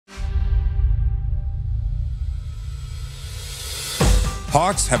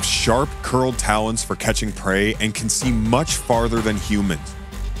Hawks have sharp, curled talons for catching prey and can see much farther than humans.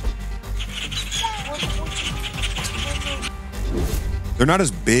 They're not as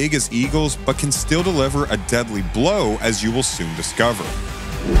big as eagles, but can still deliver a deadly blow, as you will soon discover.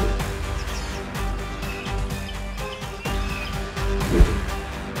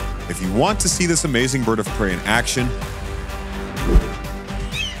 If you want to see this amazing bird of prey in action,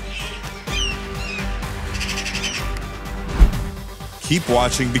 keep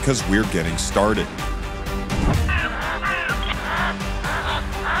watching because we're getting started.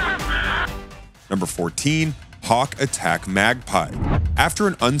 Number 14, hawk attack magpie. After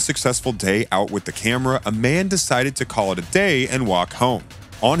an unsuccessful day out with the camera, a man decided to call it a day and walk home.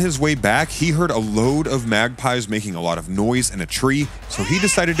 On his way back, he heard a load of magpies making a lot of noise in a tree, so he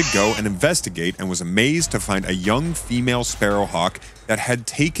decided to go and investigate and was amazed to find a young female sparrowhawk that had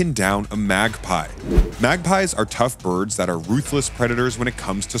taken down a magpie. Magpies are tough birds that are ruthless predators when it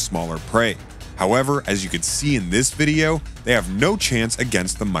comes to smaller prey. However, as you can see in this video, they have no chance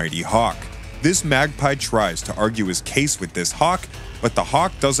against the mighty hawk. This magpie tries to argue his case with this hawk, but the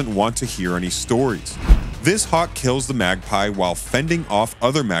hawk doesn't want to hear any stories. This hawk kills the magpie while fending off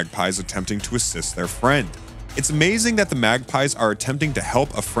other magpies attempting to assist their friend. It's amazing that the magpies are attempting to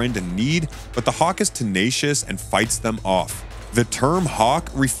help a friend in need, but the hawk is tenacious and fights them off. The term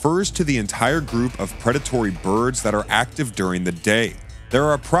hawk refers to the entire group of predatory birds that are active during the day. There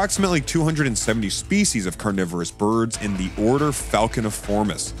are approximately 270 species of carnivorous birds in the order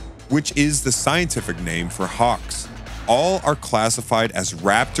Falconiformes, which is the scientific name for hawks. All are classified as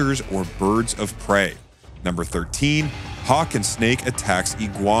raptors or birds of prey. Number 13, hawk and snake attacks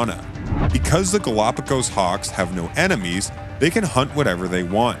iguana. Because the Galapagos hawks have no enemies, they can hunt whatever they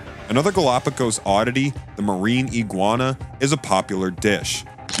want. Another Galapagos oddity, the marine iguana, is a popular dish.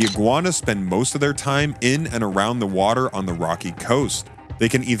 The iguanas spend most of their time in and around the water on the rocky coast. They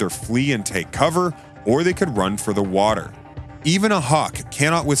can either flee and take cover, or they could run for the water. Even a hawk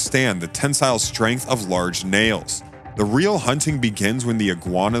cannot withstand the tensile strength of large nails. The real hunting begins when the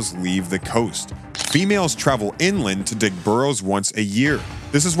iguanas leave the coast. Females travel inland to dig burrows once a year.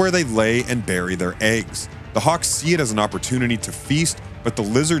 This is where they lay and bury their eggs. The hawks see it as an opportunity to feast, but the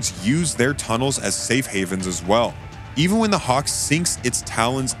lizards use their tunnels as safe havens as well. Even when the hawk sinks its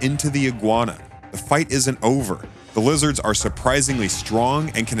talons into the iguana, the fight isn't over. The lizards are surprisingly strong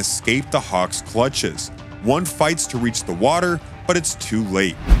and can escape the hawk's clutches. One fights to reach the water, but it's too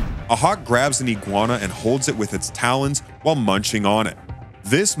late. A hawk grabs an iguana and holds it with its talons while munching on it.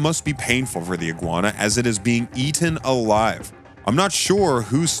 This must be painful for the iguana as it is being eaten alive. I'm not sure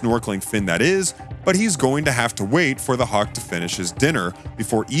whose snorkeling fin that is, but he's going to have to wait for the hawk to finish his dinner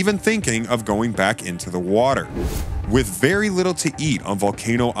before even thinking of going back into the water. With very little to eat on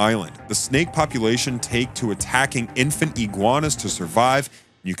Volcano Island, the snake population take to attacking infant iguanas to survive.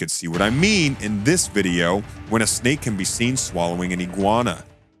 You can see what I mean in this video when a snake can be seen swallowing an iguana.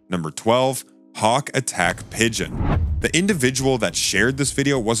 Number 12, hawk attack pigeon. The individual that shared this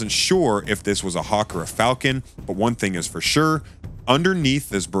video wasn't sure if this was a hawk or a falcon, but one thing is for sure, underneath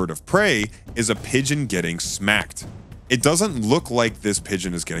this bird of prey is a pigeon getting smacked. It doesn't look like this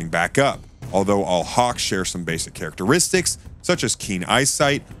pigeon is getting back up, although all hawks share some basic characteristics, such as keen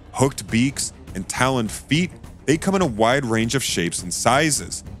eyesight, hooked beaks, and taloned feet. They come in a wide range of shapes and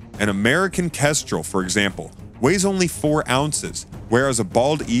sizes. An American kestrel, for example, weighs only 4 ounces, whereas a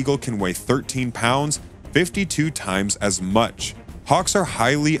bald eagle can weigh 13 pounds, 52 times as much. Hawks are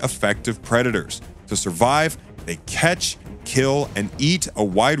highly effective predators. To survive, they catch, kill, and eat a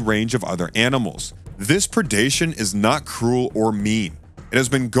wide range of other animals. This predation is not cruel or mean. It has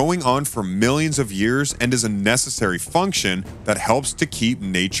been going on for millions of years and is a necessary function that helps to keep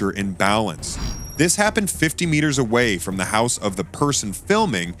nature in balance. This happened 50 meters away from the house of the person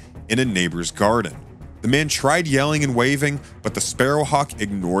filming in a neighbor's garden. The man tried yelling and waving, but the sparrowhawk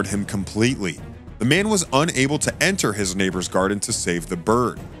ignored him completely. The man was unable to enter his neighbor's garden to save the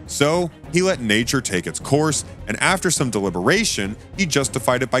bird. So he let nature take its course, and after some deliberation, he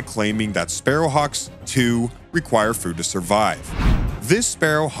justified it by claiming that sparrowhawks, too, require food to survive. This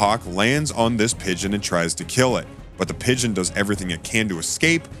sparrowhawk lands on this pigeon and tries to kill it, but the pigeon does everything it can to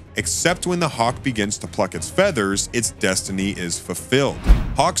escape, except when the hawk begins to pluck its feathers, its destiny is fulfilled.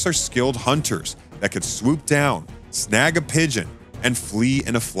 Hawks are skilled hunters that could swoop down, snag a pigeon, and flee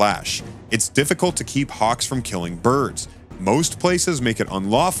in a flash. It's difficult to keep hawks from killing birds. Most places make it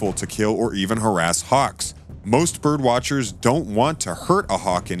unlawful to kill or even harass hawks. Most bird watchers don't want to hurt a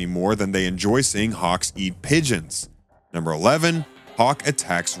hawk any more than they enjoy seeing hawks eat pigeons. Number 11, hawk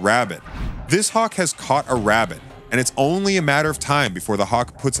attacks rabbit. This hawk has caught a rabbit, and it's only a matter of time before the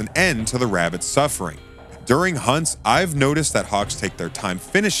hawk puts an end to the rabbit's suffering. During hunts, I've noticed that hawks take their time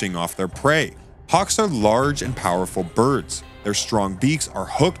finishing off their prey. Hawks are large and powerful birds. Their strong beaks are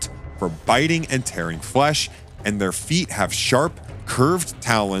hooked for biting and tearing flesh, and their feet have sharp, curved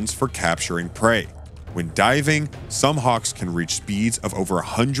talons for capturing prey. When diving, some hawks can reach speeds of over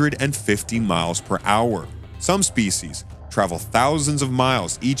 150 miles per hour. Some species travel thousands of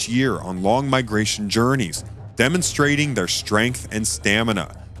miles each year on long migration journeys, demonstrating their strength and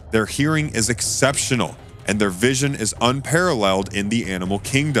stamina. Their hearing is exceptional, and their vision is unparalleled in the animal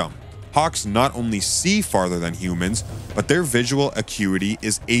kingdom. Hawks not only see farther than humans, but their visual acuity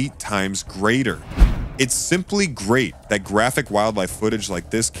is 8 times greater. It's simply great that graphic wildlife footage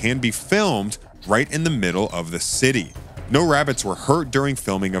like this can be filmed right in the middle of the city. No rabbits were hurt during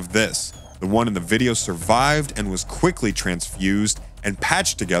filming of this. The one in the video survived and was quickly transfused and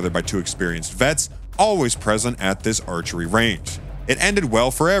patched together by 2 experienced vets, always present at this archery range. It ended well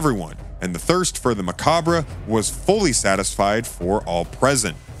for everyone, and the thirst for the macabre was fully satisfied for all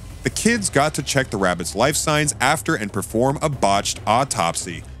present. The kids got to check the rabbit's life signs after and perform a botched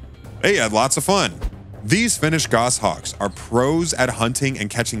autopsy. They had lots of fun. These Finnish goshawks are pros at hunting and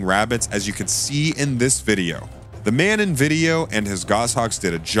catching rabbits, as you can see in this video. The man in video and his goshawks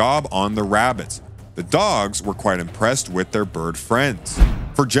did a job on the rabbits. The dogs were quite impressed with their bird friends.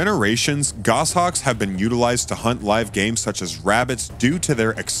 For generations, goshawks have been utilized to hunt live game such as rabbits due to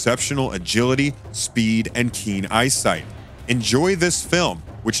their exceptional agility, speed, and keen eyesight. Enjoy this film,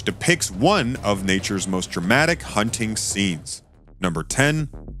 which depicts one of nature's most dramatic hunting scenes. Number 10.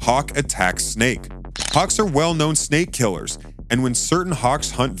 Hawk attacks snake. Hawks are well-known snake killers, and when certain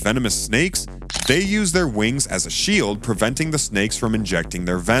hawks hunt venomous snakes, they use their wings as a shield, preventing the snakes from injecting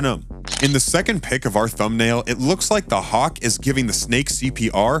their venom. In the second pic of our thumbnail, it looks like the hawk is giving the snake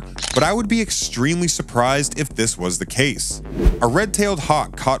CPR, but I would be extremely surprised if this was the case. A red-tailed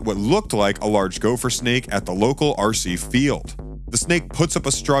hawk caught what looked like a large gopher snake at the local RC field. The snake puts up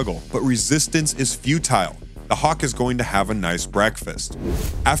a struggle, but resistance is futile. The hawk is going to have a nice breakfast.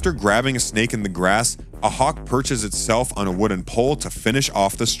 After grabbing a snake in the grass, a hawk perches itself on a wooden pole to finish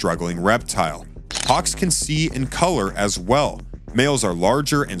off the struggling reptile. Hawks can see in color as well. Males are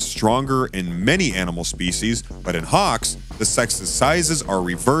larger and stronger in many animal species, but in hawks, the sexes' sizes are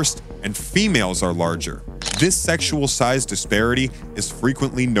reversed and females are larger. This sexual size disparity is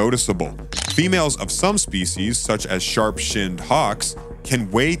frequently noticeable. Females of some species, such as sharp-shinned hawks, can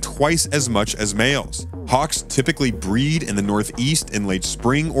weigh twice as much as males. Hawks typically breed in the northeast in late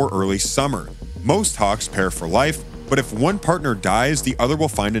spring or early summer. Most hawks pair for life, but if one partner dies, the other will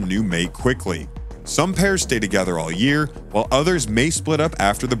find a new mate quickly. Some pairs stay together all year, while others may split up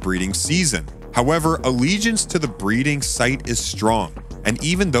after the breeding season. However, allegiance to the breeding site is strong, and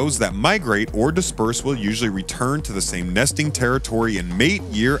even those that migrate or disperse will usually return to the same nesting territory and mate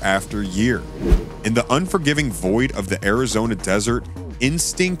year after year. In the unforgiving void of the Arizona desert,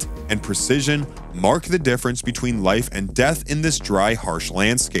 instinct and precision mark the difference between life and death in this dry, harsh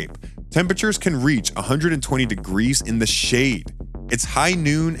landscape. Temperatures can reach 120 degrees in the shade. It's high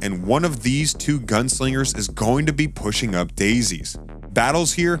noon, and one of these 2 gunslingers is going to be pushing up daisies.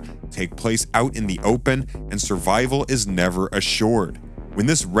 Battles here take place out in the open, and survival is never assured. When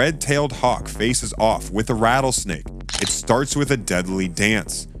this red-tailed hawk faces off with a rattlesnake, it starts with a deadly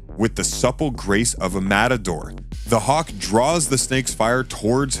dance. With the supple grace of a matador, the hawk draws the snake's fire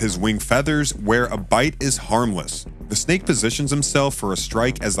towards his wing feathers, where a bite is harmless. The snake positions himself for a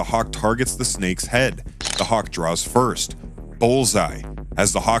strike as the hawk targets the snake's head. The hawk draws first. Bullseye,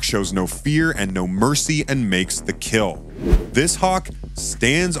 as the hawk shows no fear and no mercy and makes the kill. This hawk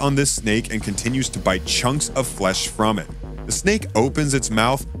stands on this snake and continues to bite chunks of flesh from it. The snake opens its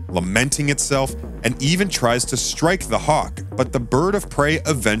mouth, lamenting itself, and even tries to strike the hawk, but the bird of prey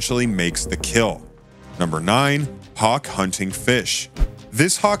eventually makes the kill. Number 9. Hawk hunting fish.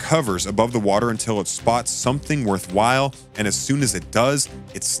 This hawk hovers above the water until it spots something worthwhile, and as soon as it does,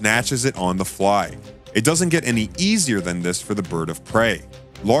 it snatches it on the fly. It doesn't get any easier than this for the bird of prey.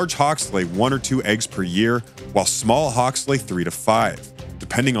 Large hawks lay 1 or 2 eggs per year, while small hawks lay 3 to 5.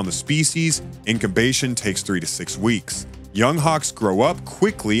 Depending on the species, incubation takes 3 to 6 weeks. Young hawks grow up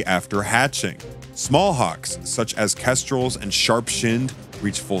quickly after hatching. Small hawks, such as kestrels and sharp-shinned,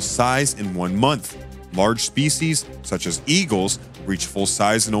 reach full size in 1 month. Large species, such as eagles, reach full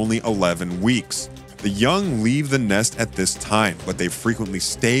size in only 11 weeks. The young leave the nest at this time, but they frequently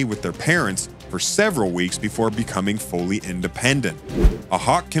stay with their parents for several weeks before becoming fully independent. A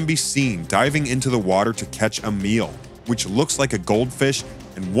hawk can be seen diving into the water to catch a meal, which looks like a goldfish,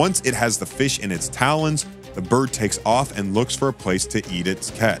 and once it has the fish in its talons, the bird takes off and looks for a place to eat its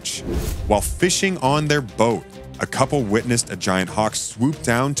catch. While fishing on their boat, a couple witnessed a giant hawk swoop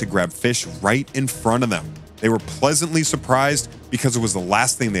down to grab fish right in front of them. They were pleasantly surprised because it was the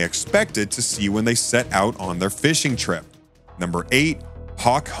last thing they expected to see when they set out on their fishing trip. Number 8,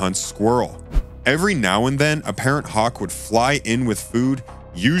 hawk hunts squirrel. Every now and then, a parent hawk would fly in with food,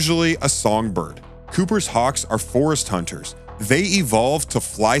 usually a songbird. Cooper's hawks are forest hunters. They evolved to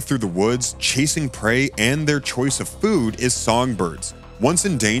fly through the woods, chasing prey, and their choice of food is songbirds. Once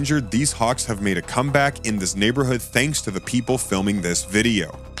endangered, these hawks have made a comeback in this neighborhood thanks to the people filming this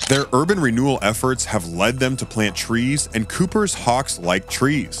video. Their urban renewal efforts have led them to plant trees, and Cooper's hawks like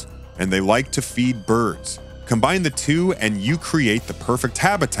trees, and they like to feed birds. Combine the two and you create the perfect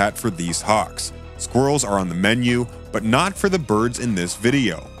habitat for these hawks. Squirrels are on the menu, but not for the birds in this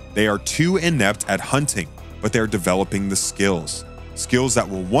video. They are too inept at hunting, but they are developing the skills. Skills that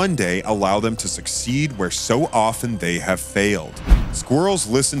will one day allow them to succeed where so often they have failed. Squirrels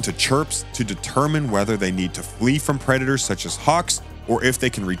listen to chirps to determine whether they need to flee from predators such as hawks or if they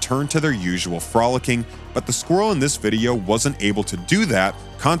can return to their usual frolicking, but the squirrel in this video wasn't able to do that,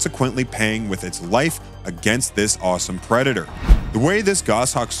 consequently paying with its life against this awesome predator. The way this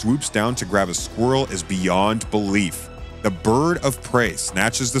goshawk swoops down to grab a squirrel is beyond belief. The bird of prey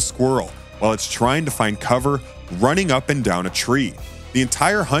snatches the squirrel while it's trying to find cover, running up and down a tree. The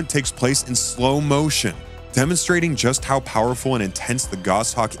entire hunt takes place in slow motion, demonstrating just how powerful and intense the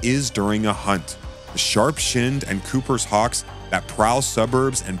goshawk is during a hunt. The sharp-shinned and Cooper's hawks that prowl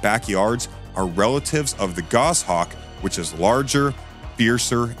suburbs and backyards are relatives of the goshawk, which is larger,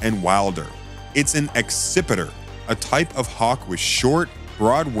 fiercer, and wilder. It's an accipiter, a type of hawk with short,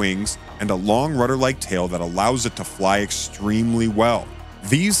 broad wings and a long rudder-like tail that allows it to fly extremely well.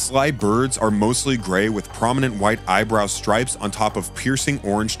 These sly birds are mostly gray with prominent white eyebrow stripes on top of piercing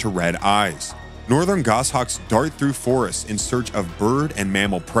orange to red eyes. Northern goshawks dart through forests in search of bird and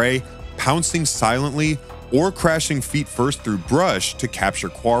mammal prey, pouncing silently or crashing feet first through brush to capture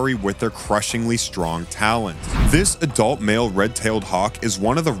quarry with their crushingly strong talons. This adult male red-tailed hawk is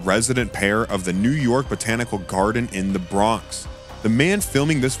one of the resident pair of the New York Botanical Garden in the Bronx. The man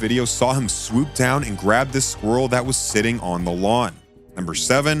filming this video saw him swoop down and grab this squirrel that was sitting on the lawn. Number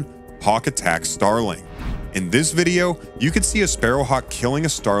 7, hawk attacks starling. In this video, you can see a sparrowhawk killing a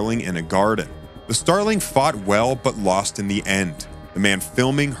starling in a garden. The starling fought well but lost in the end. The man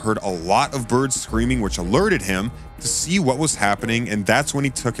filming heard a lot of birds screaming, which alerted him to see what was happening, and that's when he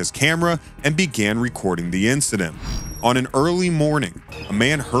took his camera and began recording the incident. On an early morning, a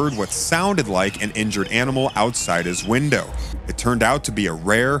man heard what sounded like an injured animal outside his window. It turned out to be a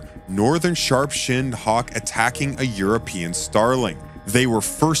rare, northern sharp-shinned hawk attacking a European starling. They were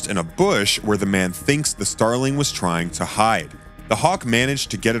first in a bush where the man thinks the starling was trying to hide. The hawk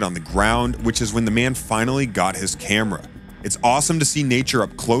managed to get it on the ground, which is when the man finally got his camera. It's awesome to see nature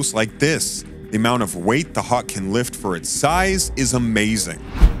up close like this. The amount of weight the hawk can lift for its size is amazing.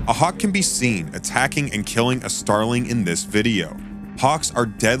 A hawk can be seen attacking and killing a starling in this video. Hawks are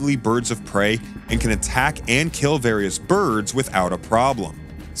deadly birds of prey and can attack and kill various birds without a problem.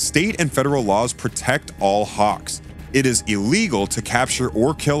 State and federal laws protect all hawks. It is illegal to capture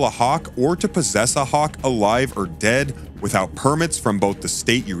or kill a hawk or to possess a hawk alive or dead without permits from both the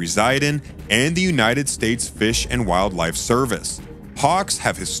state you reside in and the United States Fish and Wildlife Service. Hawks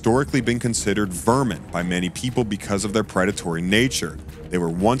have historically been considered vermin by many people because of their predatory nature. They were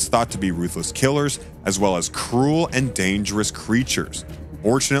once thought to be ruthless killers as well as cruel and dangerous creatures.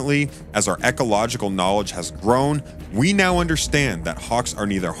 Fortunately, as our ecological knowledge has grown, we now understand that hawks are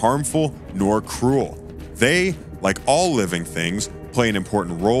neither harmful nor cruel. They, like all living things, play an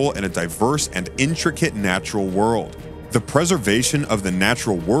important role in a diverse and intricate natural world. The preservation of the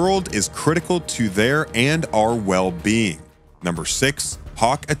natural world is critical to their and our well-being. Number 6,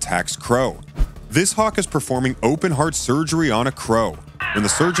 hawk attacks crow. This hawk is performing open-heart surgery on a crow. When the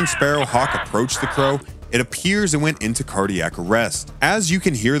surgeon sparrowhawk approached the crow, it appears it went into cardiac arrest. As you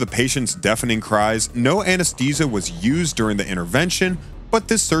can hear the patient's deafening cries, no anesthesia was used during the intervention, but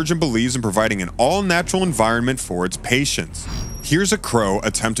this surgeon believes in providing an all-natural environment for its patients. Here's a crow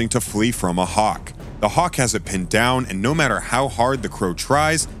attempting to flee from a hawk. The hawk has it pinned down, and no matter how hard the crow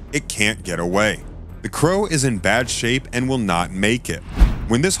tries, it can't get away. The crow is in bad shape and will not make it.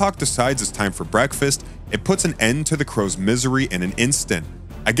 When this hawk decides it's time for breakfast, it puts an end to the crow's misery in an instant.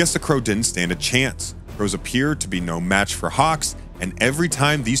 I guess the crow didn't stand a chance. Crows appear to be no match for hawks, and every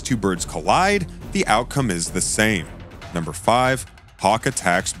time these two birds collide, the outcome is the same. Number 5, hawk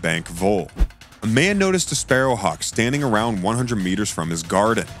attacks bank vole. A man noticed a sparrowhawk standing around 100 meters from his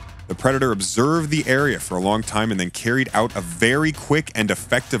garden. The predator observed the area for a long time and then carried out a very quick and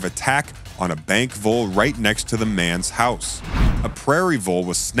effective attack on a bank vole right next to the man's house. A prairie vole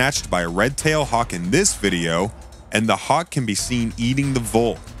was snatched by a red-tailed hawk in this video, and the hawk can be seen eating the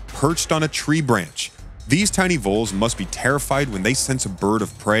vole, perched on a tree branch. These tiny voles must be terrified when they sense a bird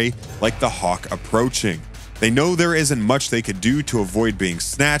of prey like the hawk approaching. They know there isn't much they could do to avoid being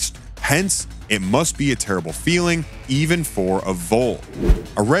snatched, hence, it must be a terrible feeling, even for a vole.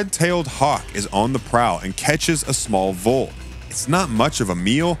 A red-tailed hawk is on the prowl and catches a small vole. It's not much of a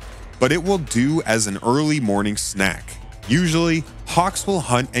meal, but it will do as an early morning snack. Usually, hawks will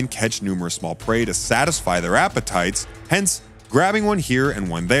hunt and catch numerous small prey to satisfy their appetites, hence, grabbing one here and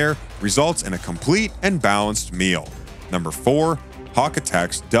one there results in a complete and balanced meal. Number 4, hawk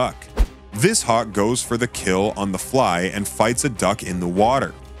attacks duck. This hawk goes for the kill on the fly and fights a duck in the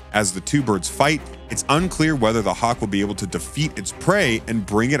water. As the two birds fight, it's unclear whether the hawk will be able to defeat its prey and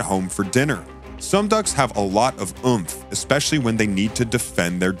bring it home for dinner. Some ducks have a lot of oomph, especially when they need to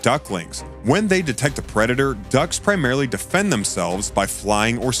defend their ducklings. When they detect a predator, ducks primarily defend themselves by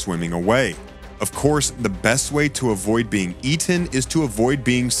flying or swimming away. Of course, the best way to avoid being eaten is to avoid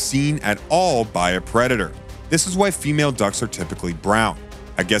being seen at all by a predator. This is why female ducks are typically brown.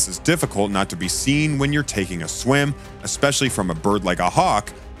 I guess it's difficult not to be seen when you're taking a swim, especially from a bird like a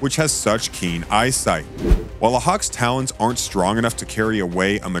hawk, which has such keen eyesight. While a hawk's talons aren't strong enough to carry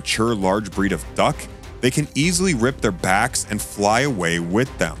away a mature large breed of duck, they can easily rip their backs and fly away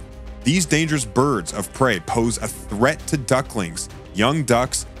with them. These dangerous birds of prey pose a threat to ducklings, young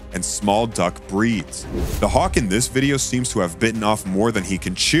ducks, and small duck breeds. The hawk in this video seems to have bitten off more than he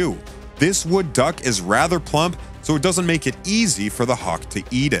can chew. This wood duck is rather plump, so it doesn't make it easy for the hawk to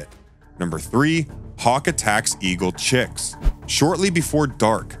eat it. Number 3, hawk attacks eagle chicks. Shortly before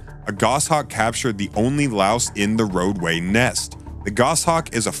dark, a goshawk captured the only louse in the roadway nest. The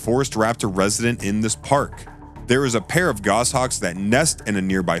goshawk is a forest raptor resident in this park. There is a pair of goshawks that nest in a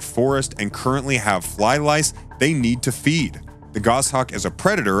nearby forest and currently have fly lice they need to feed. The goshawk is a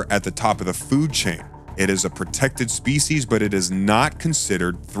predator at the top of the food chain. It is a protected species, but it is not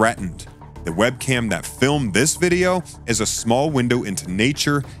considered threatened. The webcam that filmed this video is a small window into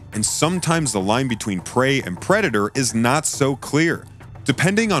nature, and sometimes the line between prey and predator is not so clear.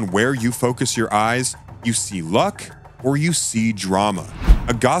 Depending on where you focus your eyes, you see luck or you see drama.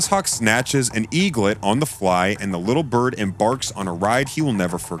 A goshawk snatches an eaglet on the fly, and the little bird embarks on a ride he will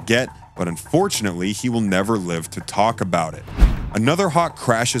never forget, but unfortunately he will never live to talk about it. Another hawk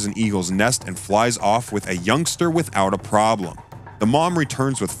crashes an eagle's nest and flies off with a youngster without a problem. The mom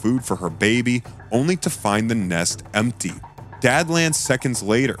returns with food for her baby, only to find the nest empty. Dad lands seconds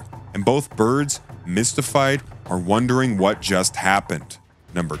later, and both birds, mystified, are wondering what just happened.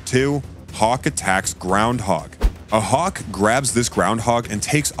 Number 2, hawk attacks groundhog. A hawk grabs this groundhog and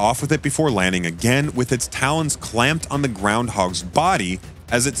takes off with it before landing again, with its talons clamped on the groundhog's body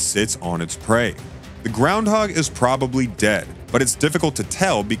as it sits on its prey. The groundhog is probably dead, but it's difficult to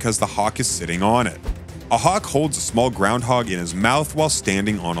tell because the hawk is sitting on it. A hawk holds a small groundhog in his mouth while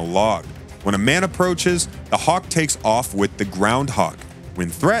standing on a log. When a man approaches, the hawk takes off with the groundhog. When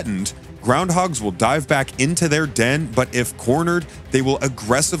threatened, groundhogs will dive back into their den, but if cornered, they will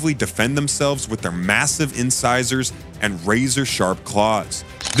aggressively defend themselves with their massive incisors and razor-sharp claws.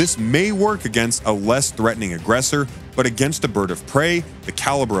 This may work against a less threatening aggressor, but against a bird of prey the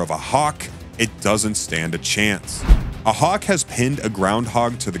caliber of a hawk, it doesn't stand a chance. A hawk has pinned a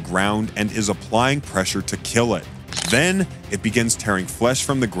groundhog to the ground and is applying pressure to kill it. Then, it begins tearing flesh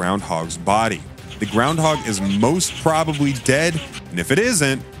from the groundhog's body. The groundhog is most probably dead, and if it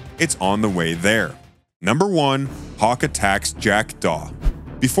isn't, it's on the way there. Number 1, hawk attacks jackdaw.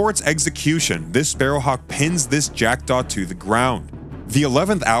 Before its execution, this sparrowhawk pins this jackdaw to the ground. The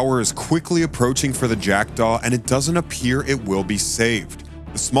 11th hour is quickly approaching for the jackdaw, and it doesn't appear it will be saved.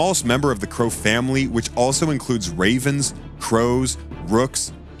 The smallest member of the crow family, which also includes ravens, crows,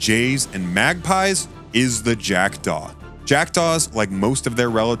 rooks, jays, and magpies, is the jackdaw. Jackdaws, like most of their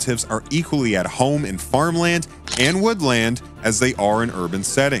relatives, are equally at home in farmland and woodland as they are in urban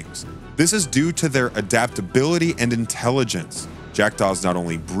settings. This is due to their adaptability and intelligence. Jackdaws not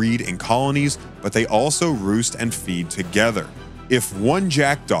only breed in colonies, but they also roost and feed together. If one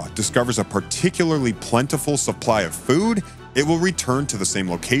jackdaw discovers a particularly plentiful supply of food, it will return to the same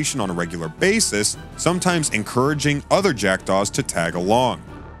location on a regular basis, sometimes encouraging other jackdaws to tag along.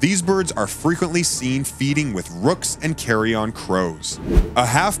 These birds are frequently seen feeding with rooks and carrion crows. A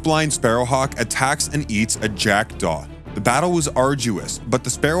half-blind sparrowhawk attacks and eats a jackdaw. The battle was arduous, but the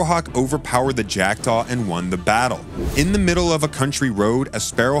sparrowhawk overpowered the jackdaw and won the battle. In the middle of a country road, a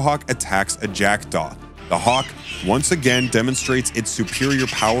sparrowhawk attacks a jackdaw. The hawk once again demonstrates its superior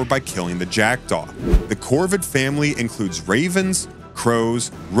power by killing the jackdaw. The corvid family includes ravens,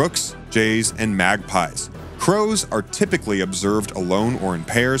 crows, rooks, jays, and magpies. Crows are typically observed alone or in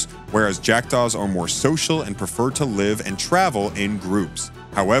pairs, whereas jackdaws are more social and prefer to live and travel in groups.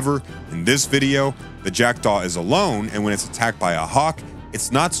 However, in this video, the jackdaw is alone, and when it's attacked by a hawk,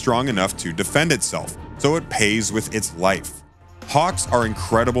 it's not strong enough to defend itself, so it pays with its life. Hawks are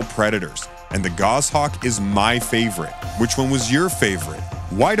incredible predators, and the goshawk is my favorite. Which one was your favorite?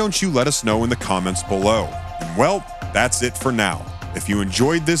 Why don't you let us know in the comments below? And well, that's it for now. If you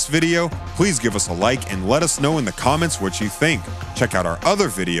enjoyed this video, please give us a like and let us know in the comments what you think. Check out our other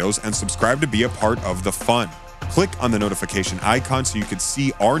videos and subscribe to be a part of the fun. Click on the notification icon so you can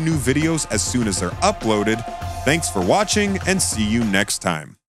see our new videos as soon as they're uploaded. Thanks for watching, and see you next time.